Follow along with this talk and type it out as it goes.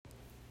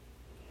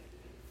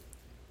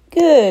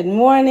Good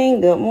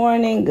morning, good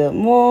morning, good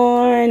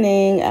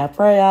morning. I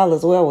pray all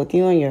is well with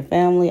you and your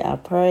family. I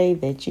pray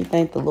that you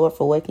thank the Lord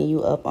for waking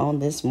you up on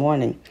this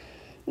morning.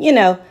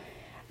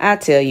 I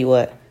tell you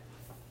what,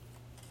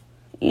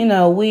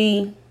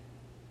 we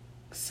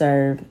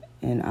serve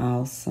an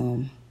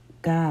awesome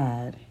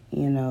God.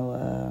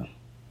 I'm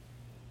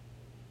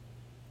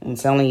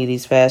telling you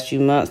these past few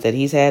months that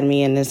He's had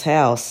me in this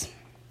house.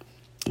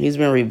 He's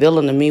been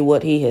revealing to me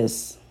what He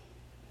has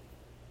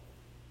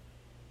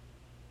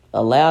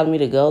allowed me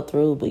to go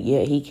through, but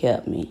yet He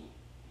kept me.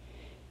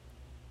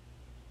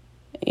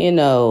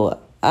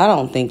 I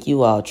don't think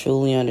you all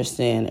truly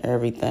understand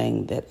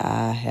everything that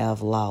I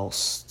have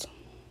lost.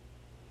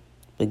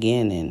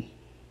 Beginning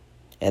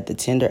at the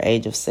tender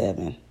age of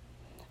 7,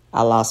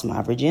 I lost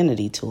my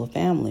virginity to a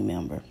family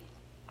member.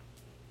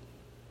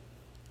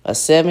 A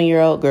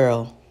 7-year-old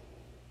girl,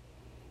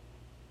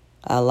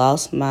 I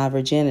lost my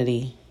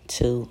virginity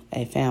to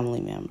a family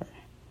member.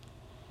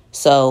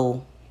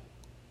 So,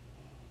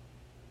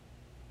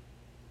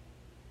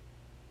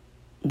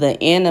 the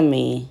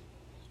enemy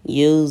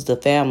used the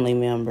family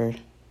member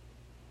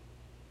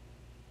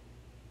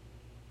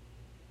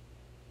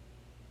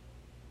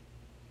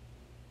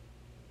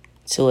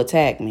to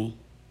attack me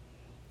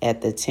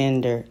at the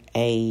tender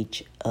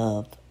age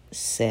of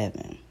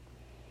 7.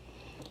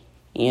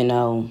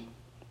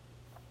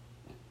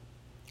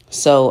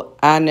 So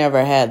I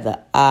never had the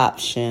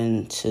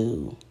option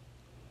to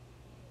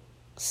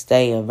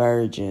stay a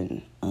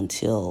virgin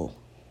until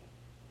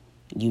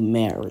you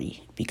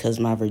marry, because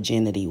my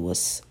virginity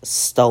was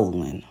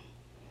stolen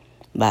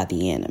by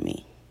the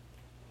enemy.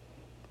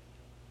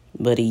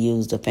 But he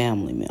used a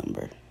family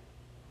member.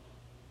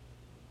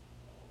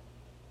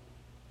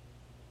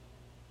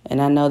 And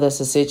I know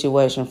that's a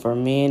situation for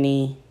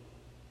many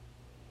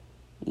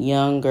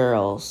young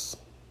girls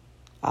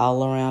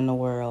all around the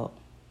world.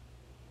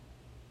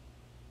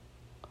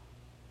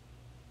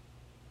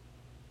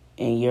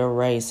 And your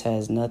race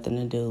has nothing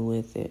to do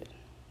with it.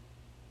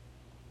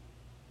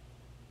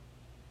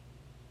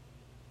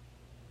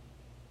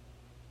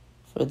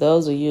 For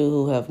those of you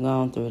who have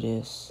gone through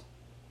this,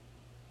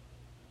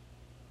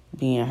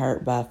 being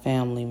hurt by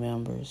family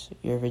members,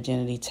 your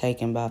virginity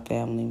taken by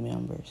family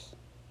members.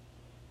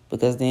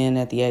 Because then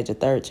at the age of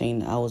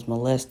 13, I was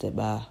molested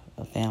by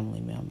a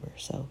family member.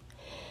 So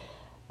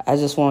I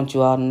just want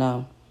you all to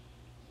know,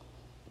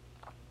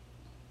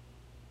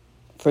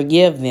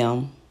 forgive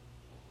them,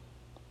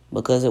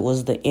 because it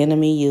was the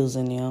enemy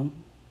using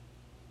them.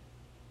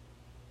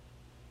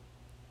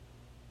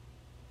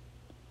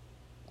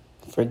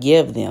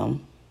 Forgive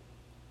them.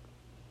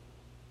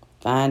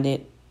 Find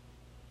it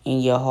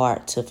in your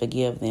heart to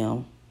forgive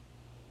them.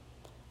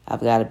 I've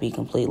got to be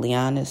completely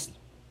honest.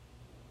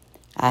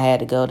 I had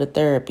to go to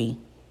therapy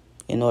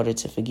in order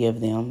to forgive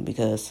them,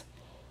 because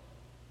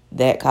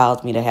that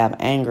caused me to have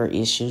anger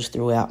issues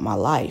throughout my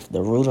life.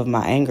 The root of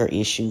my anger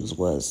issues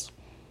was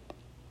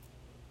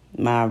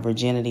my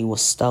virginity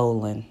was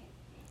stolen.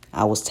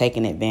 I was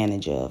taken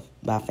advantage of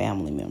by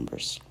family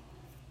members.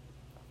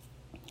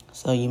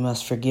 So you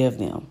must forgive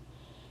them.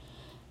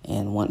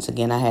 And once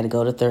again, I had to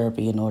go to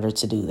therapy in order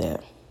to do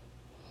that.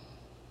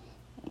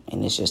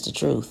 And it's just the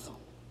truth.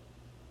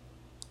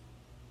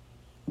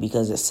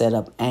 Because it set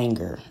up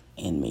anger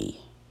in me.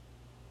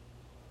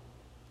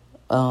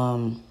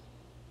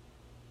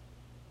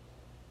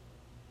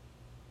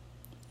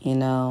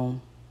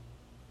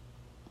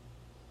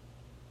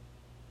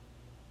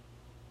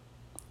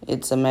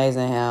 It's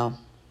amazing how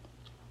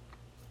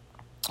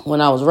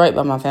when I was raped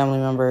by my family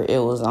member, it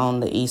was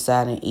on the east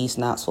side in East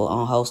Knoxville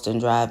on Holston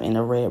Drive in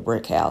a red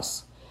brick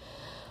house.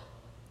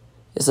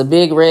 It's a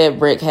big red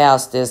brick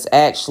house that's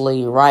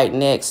actually right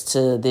next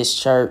to this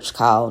church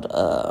called,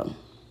 the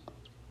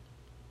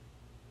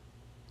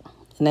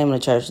name of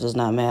the church does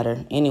not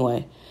matter.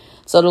 Anyway,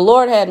 so the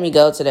Lord had me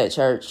go to that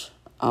church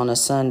on a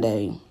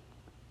Sunday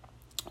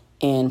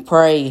and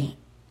pray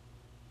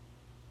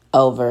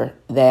over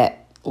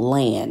that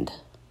land.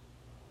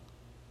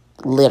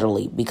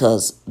 Literally,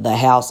 because the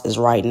house is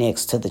right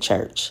next to the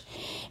church.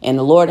 And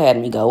the Lord had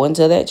me go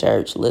into that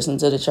church, listen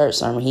to the church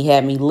sermon. He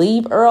had me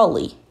leave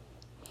early,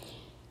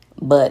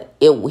 but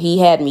he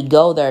had me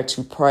go there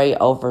to pray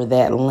over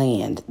that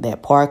land,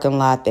 that parking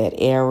lot, that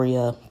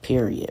area,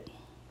 period.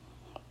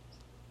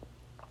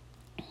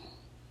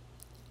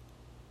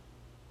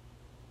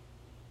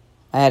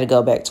 I had to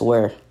go back to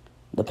where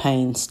the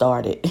pain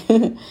started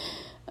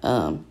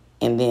and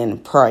then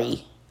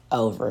pray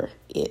over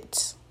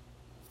it.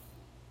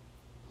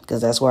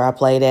 Because that's where I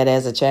played at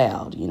as a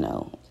child,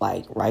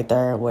 like right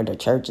there where the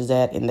church is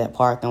at, in that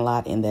parking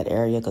lot, in that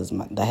area, because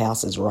the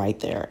house is right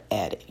there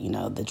at it.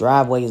 The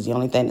driveway is the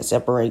only thing that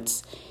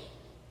separates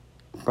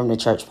from the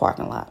church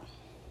parking lot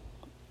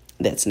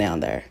that's down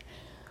there.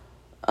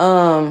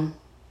 And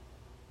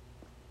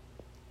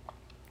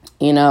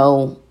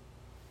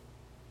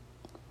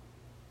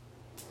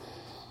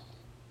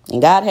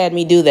God had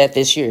me do that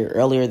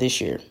earlier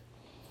this year.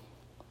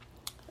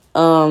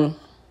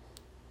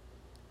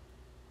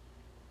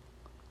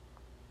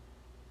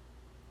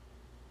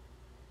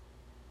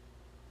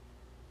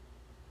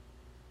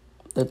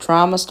 The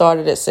trauma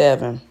started at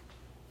 7.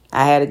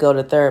 I had to go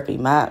to therapy.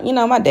 My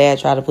dad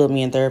tried to put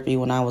me in therapy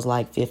when I was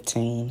like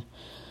 15.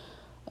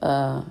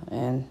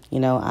 And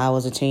I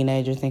was a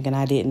teenager thinking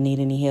I didn't need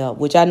any help,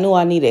 which I knew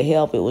I needed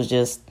help. It was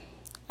just,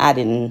 I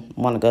didn't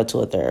want to go to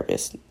a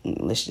therapist.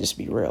 Let's just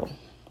be real.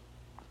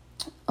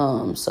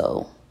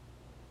 So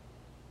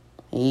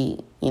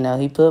he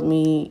took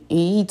me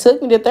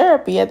to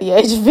therapy at the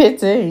age of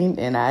 15,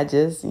 and I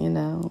just,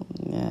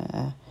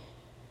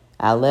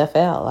 I left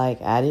out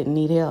like I didn't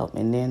need help.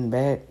 And then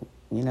back,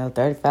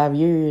 35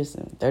 years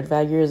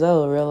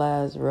old,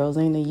 realized,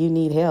 Rosina, you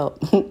need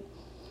help.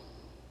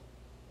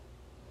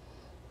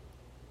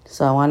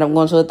 So I wound up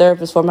going to a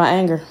therapist for my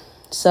anger.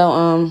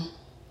 So,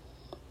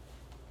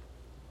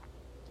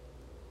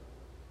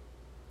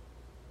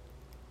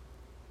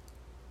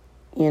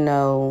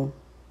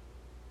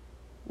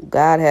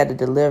 God had to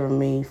deliver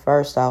me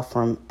first off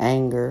from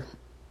anger,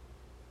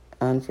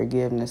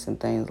 unforgiveness, and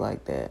things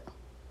like that.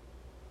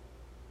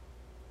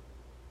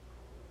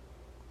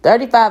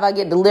 35, I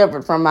get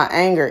delivered from my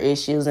anger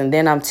issues, and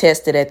then I'm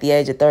tested at the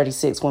age of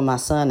 36 when my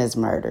son is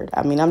murdered.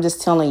 I mean, I'm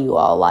just telling you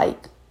all,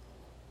 like,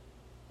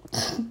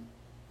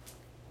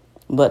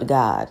 but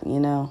God,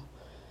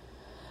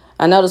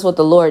 I noticed what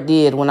the Lord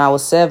did when I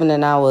was 7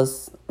 and I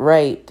was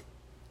raped.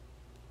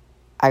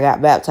 I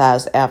got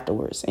baptized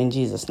afterwards in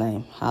Jesus'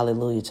 name.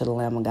 Hallelujah to the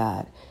Lamb of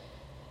God.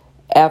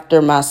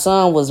 After my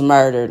son was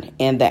murdered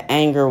and the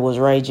anger was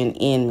raging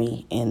in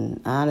me. And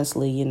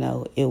honestly, it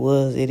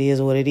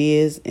is what it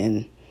is.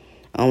 And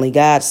only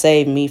God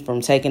saved me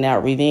from taking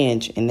out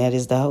revenge. And that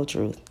is the whole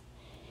truth.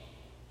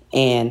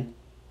 And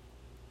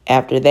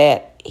after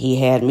that,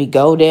 he had me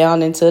go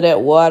down into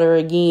that water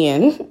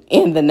again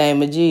in the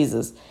name of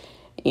Jesus.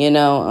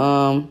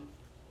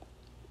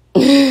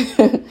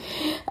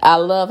 I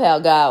love how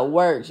God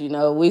works.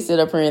 We sit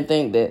up here and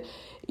think that,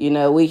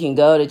 we can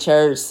go to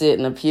church, sit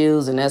in the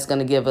pews, and that's going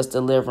to give us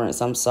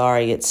deliverance. I'm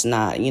sorry, it's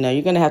not.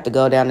 You're going to have to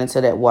go down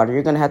into that water.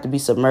 You're going to have to be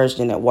submerged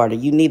in that water.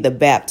 You need the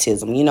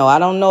baptism. I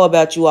don't know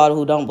about you all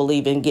who don't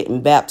believe in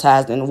getting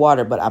baptized in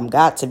water, but I'm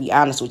got to be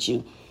honest with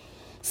you.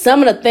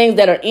 Some of the things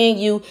that are in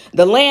you,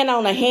 the laying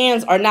on the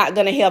hands are not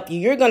going to help you.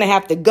 You're going to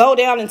have to go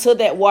down into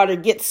that water,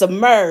 get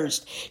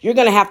submerged. You're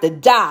going to have to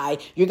die.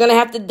 You're going to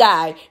have to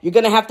die. You're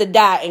going to have to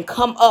die and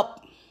come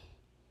up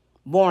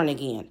born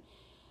again.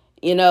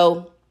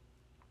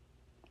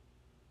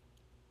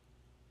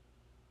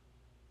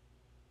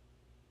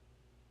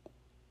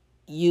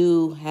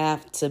 You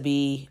have to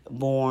be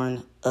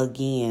born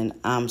again.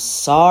 I'm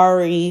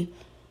sorry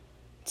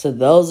to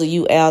those of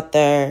you out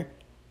there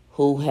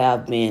who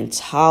have been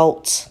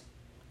taught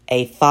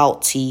a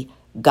faulty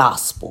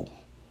gospel.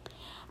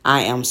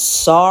 I am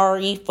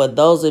sorry for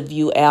those of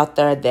you out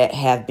there that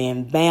have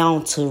been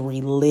bound to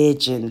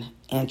religion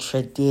and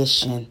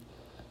tradition,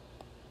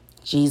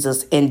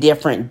 Jesus, and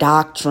different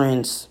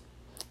doctrines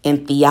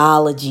and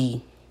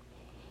theology.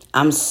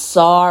 I'm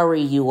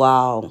sorry, you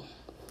all,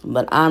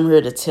 but I'm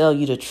here to tell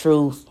you the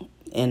truth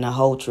and the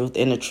whole truth.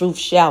 And the truth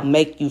shall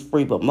make you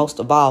free. But most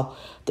of all,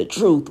 the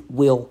truth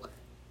will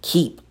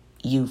keep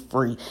you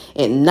free.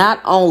 It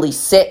not only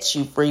sets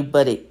you free,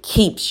 but it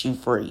keeps you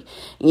free.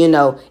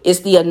 It's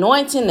the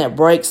anointing that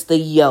breaks the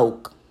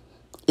yoke.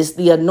 It's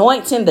the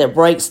anointing that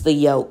breaks the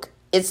yoke.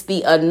 It's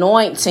the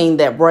anointing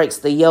that breaks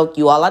the yoke,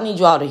 you all. I need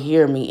you all to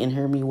hear me and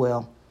hear me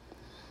well.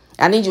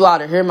 I need you all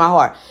to hear my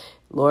heart.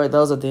 Lord,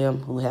 those of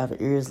them who have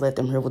ears, let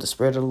them hear what the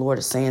Spirit of the Lord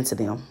is saying to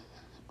them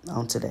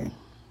on today,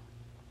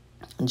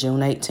 June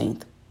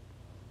 18th,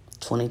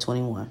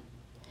 2021.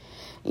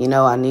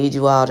 I need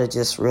you all to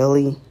just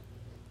really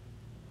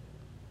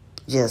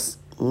just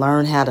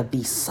learn how to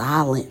be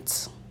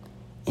silent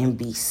and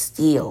be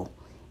still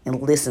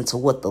and listen to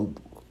what the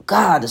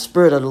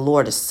Spirit of the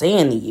Lord is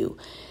saying to you.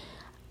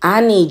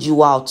 I need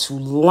you all to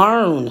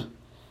learn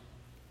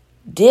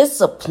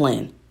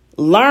discipline.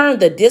 Learn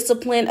the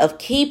discipline of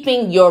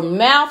keeping your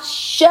mouth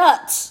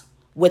shut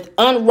with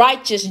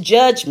unrighteous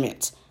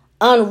judgment.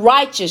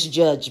 Unrighteous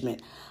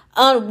judgment.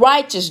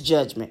 Unrighteous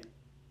judgment.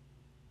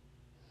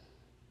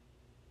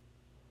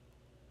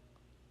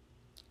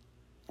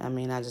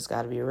 I just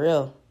got to be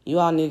real. You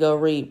all need to go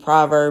read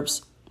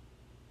Proverbs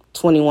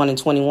 21 and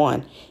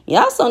 21. You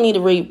also need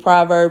to read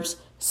Proverbs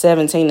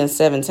 17 and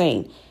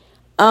 17.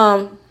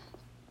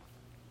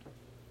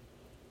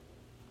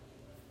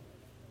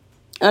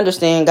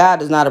 Understand, God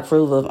does not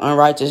approve of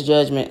unrighteous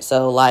judgment.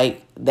 So,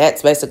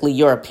 that's basically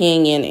your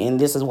opinion. And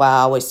this is why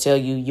I always tell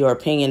you your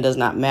opinion does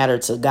not matter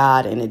to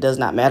God. And it does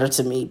not matter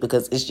to me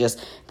because it's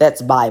just,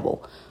 that's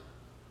Bible.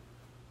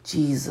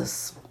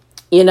 Jesus.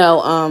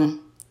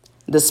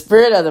 The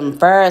spirit of the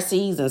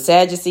Pharisees and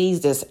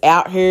Sadducees that's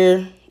out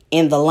here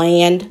in the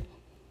land.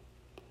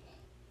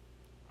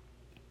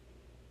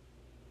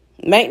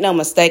 Make no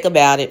mistake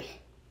about it.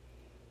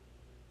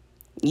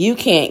 You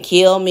can't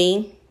kill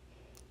me.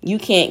 You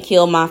can't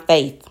kill my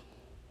faith.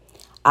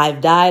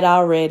 I've died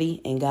already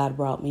and God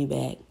brought me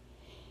back.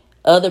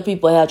 Other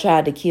people have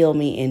tried to kill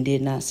me and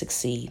did not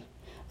succeed.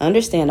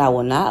 Understand, I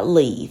will not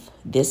leave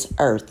this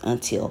earth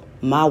until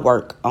my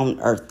work on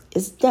earth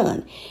is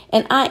done.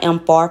 And I am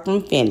far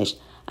from finished.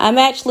 I'm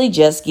actually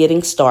just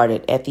getting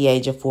started at the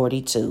age of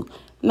 42.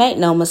 Make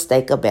no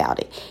mistake about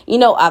it.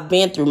 I've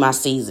been through my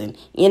season.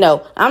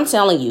 I'm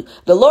telling you,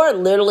 the Lord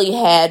literally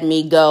had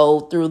me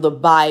go through the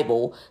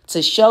Bible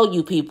to show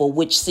you people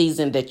which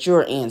season that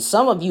you're in.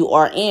 Some of you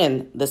are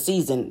in the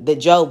season that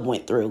Job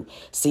went through.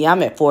 See,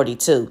 I'm at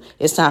 42.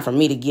 It's time for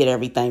me to get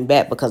everything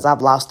back because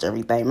I've lost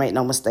everything. Make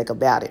no mistake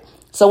about it.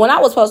 So when I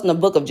was posting the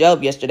book of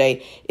Job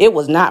yesterday, it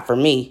was not for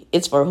me.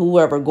 It's for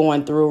whoever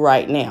going through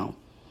right now.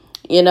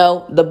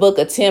 The book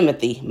of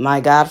Timothy,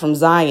 my God from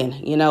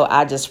Zion.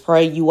 I just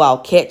pray you all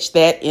catch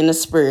that in the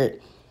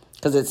spirit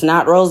because it's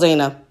not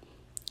Rosina.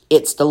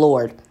 It's the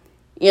Lord.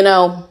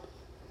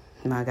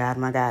 My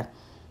God.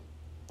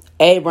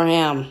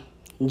 Abraham,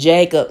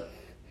 Jacob,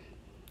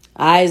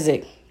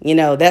 Isaac,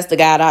 that's the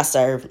God I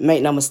serve.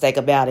 Make no mistake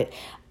about it.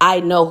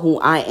 I know who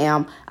I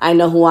am. I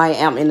know who I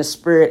am in the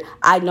spirit.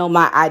 I know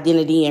my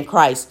identity in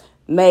Christ.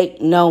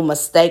 Make no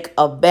mistake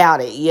about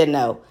it.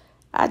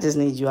 I just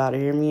need you all to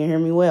hear me and hear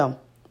me well.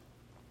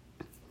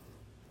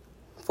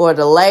 For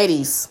the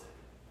ladies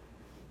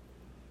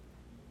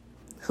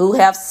who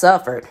have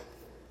suffered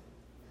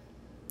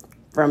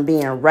from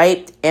being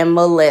raped and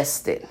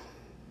molested,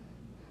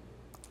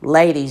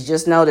 ladies,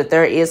 just know that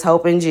there is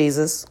hope in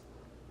Jesus.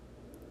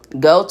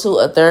 Go to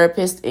a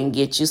therapist and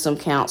get you some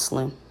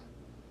counseling.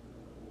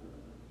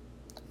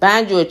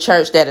 Find you a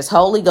church that is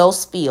Holy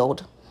Ghost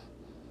filled,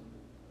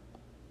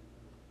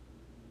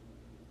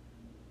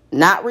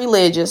 not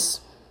religious.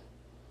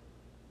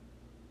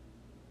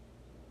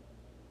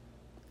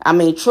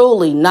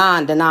 Truly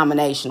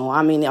non-denominational.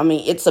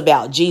 It's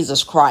about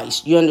Jesus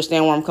Christ. You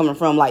understand where I'm coming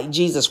from? Like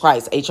Jesus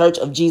Christ, a church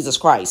of Jesus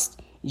Christ.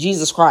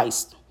 Jesus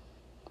Christ.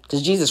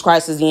 Because Jesus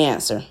Christ is the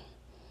answer.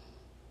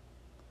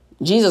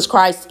 Jesus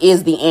Christ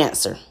is the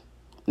answer.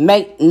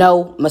 Make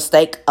no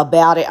mistake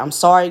about it. I'm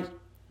sorry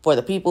for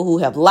the people who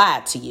have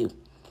lied to you.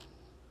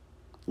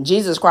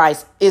 Jesus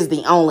Christ is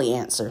the only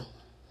answer.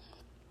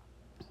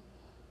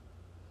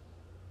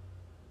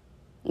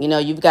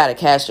 You've got to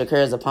cast your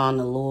cares upon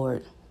the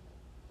Lord.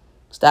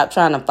 Stop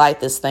trying to fight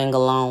this thing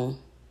alone.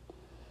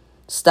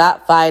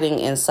 Stop fighting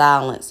in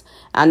silence.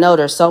 I know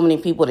there's so many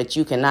people that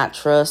you cannot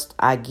trust.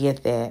 I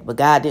get that. But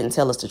God didn't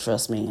tell us to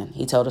trust man.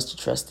 He told us to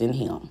trust in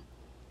him.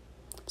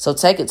 So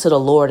take it to the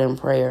Lord in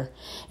prayer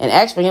and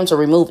ask for him to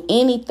remove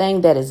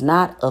anything that is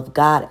not of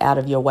God out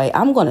of your way.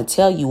 I'm going to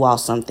tell you all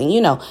something.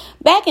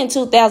 Back in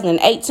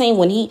 2018,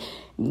 when he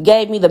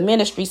gave me the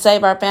ministry,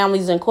 Save Our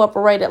Families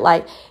Incorporated,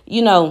 I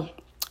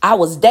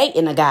was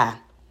dating a guy.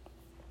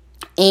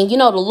 And,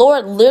 the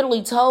Lord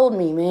literally told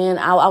me, man,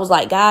 I was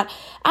like, God,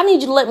 I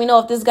need you to let me know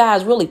if this guy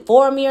is really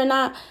for me or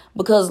not.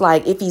 Because,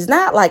 if he's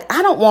not,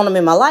 I don't want him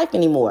in my life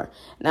anymore.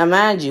 Now,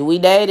 mind you, we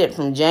dated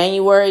from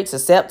January to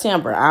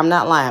September. I'm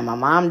not lying. My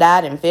mom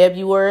died in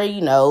February.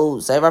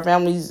 Save Our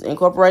Families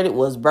Incorporated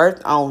was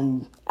birthed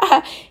on,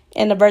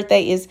 and the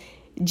birthday is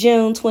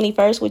June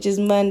 21st, which is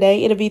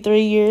Monday. It'll be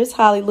 3 years.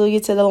 Hallelujah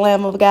to the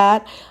Lamb of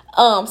God.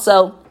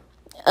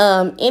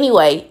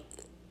 Anyway,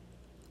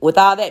 with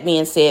all that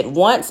being said,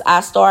 once I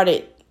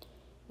started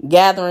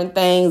gathering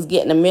things,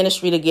 getting the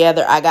ministry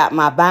together, I got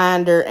my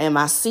binder and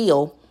my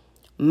seal.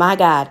 My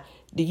God,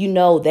 do you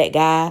know that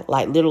guy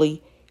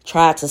literally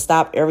tried to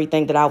stop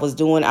everything that I was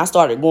doing? I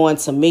started going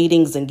to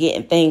meetings and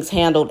getting things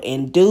handled,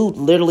 and dude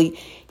literally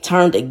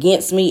turned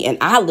against me, and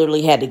I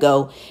literally had to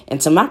go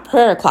into my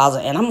prayer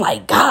closet, and I'm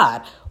like,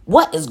 God,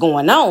 what is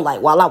going on?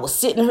 While I was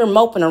sitting here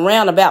moping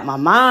around about my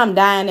mom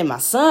dying and my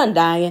son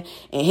dying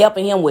and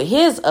helping him with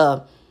his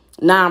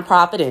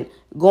nonprofit and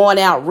going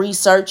out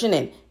researching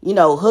and,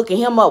 hooking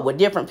him up with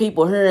different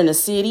people here in the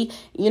city,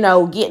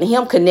 getting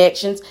him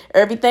connections.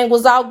 Everything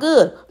was all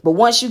good. But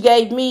once you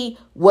gave me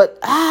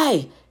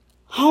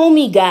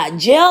homie got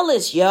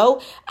jealous,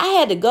 yo. I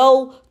had to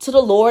go to the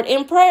Lord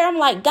in prayer. I'm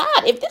like,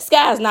 God, if this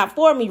guy is not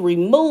for me,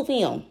 remove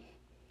him.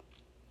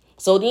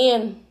 So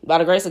then, by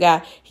the grace of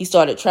God, he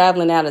started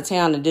traveling out of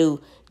town to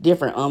do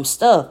different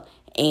stuff.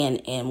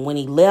 And when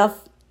he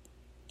left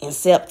in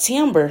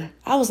September,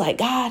 I was like,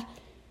 God,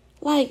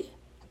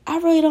 I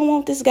really don't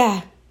want this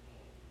guy.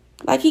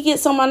 He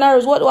gets on my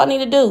nerves. What do I need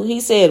to do? He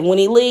said, when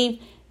he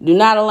leave, do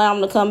not allow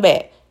him to come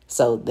back.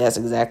 So that's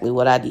exactly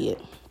what I did.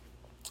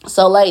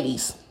 So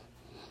ladies,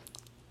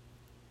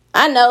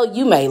 I know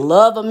you may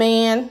love a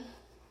man.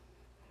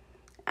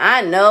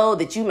 I know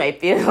that you may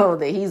feel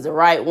that he's the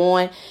right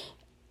one.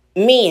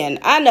 Men,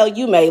 I know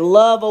you may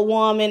love a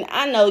woman.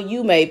 I know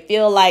you may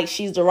feel like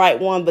she's the right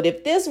one. But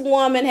if this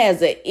woman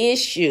has an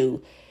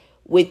issue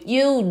with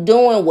you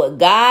doing what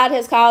God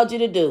has called you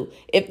to do,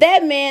 if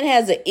that man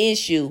has an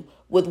issue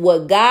with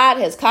what God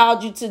has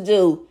called you to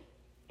do,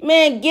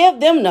 man, give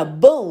them the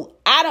boot.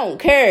 I don't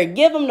care.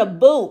 Give them the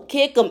boot.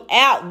 Kick them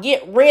out.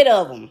 Get rid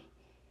of them.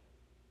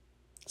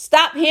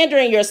 Stop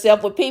hindering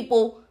yourself with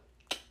people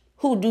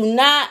who do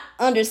not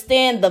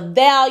understand the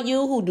value,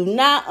 who do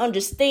not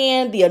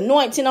understand the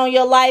anointing on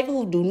your life,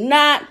 who do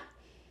not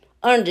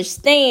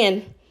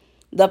understand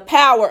the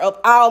power of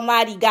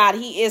Almighty God.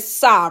 He is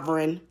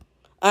sovereign.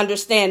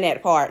 Understand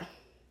that part.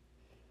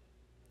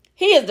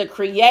 He is the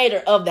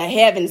creator of the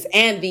heavens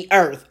and the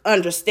earth.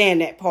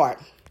 Understand that part.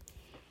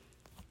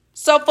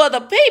 So for the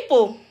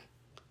people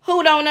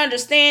who don't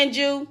understand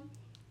you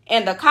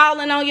and the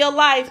calling on your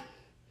life,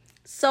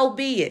 so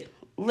be it.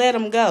 Let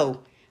them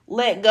go.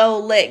 Let go,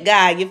 let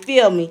God. You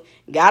feel me?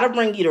 Gotta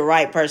bring you the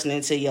right person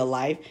into your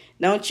life.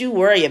 Don't you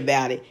worry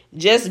about it.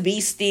 Just be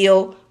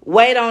still.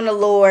 Wait on the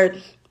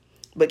Lord.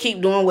 But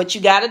keep doing what you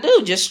gotta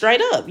do. Just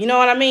straight up. You know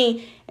what I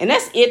mean? And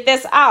that's it.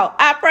 That's all.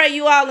 I pray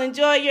you all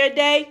enjoy your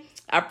day.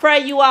 I pray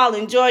you all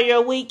enjoy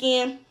your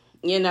weekend.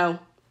 You know.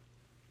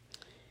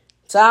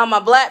 To all my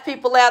black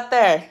people out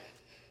there,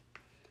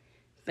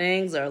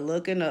 things are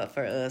looking up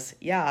for us.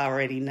 Y'all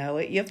already know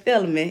it. You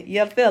feeling me?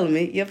 You feeling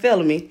me? You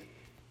feeling me?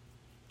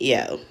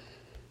 Yo.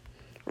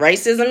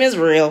 Racism is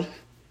real.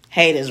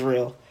 Hate is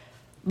real.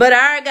 But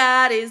our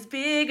God is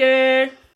bigger.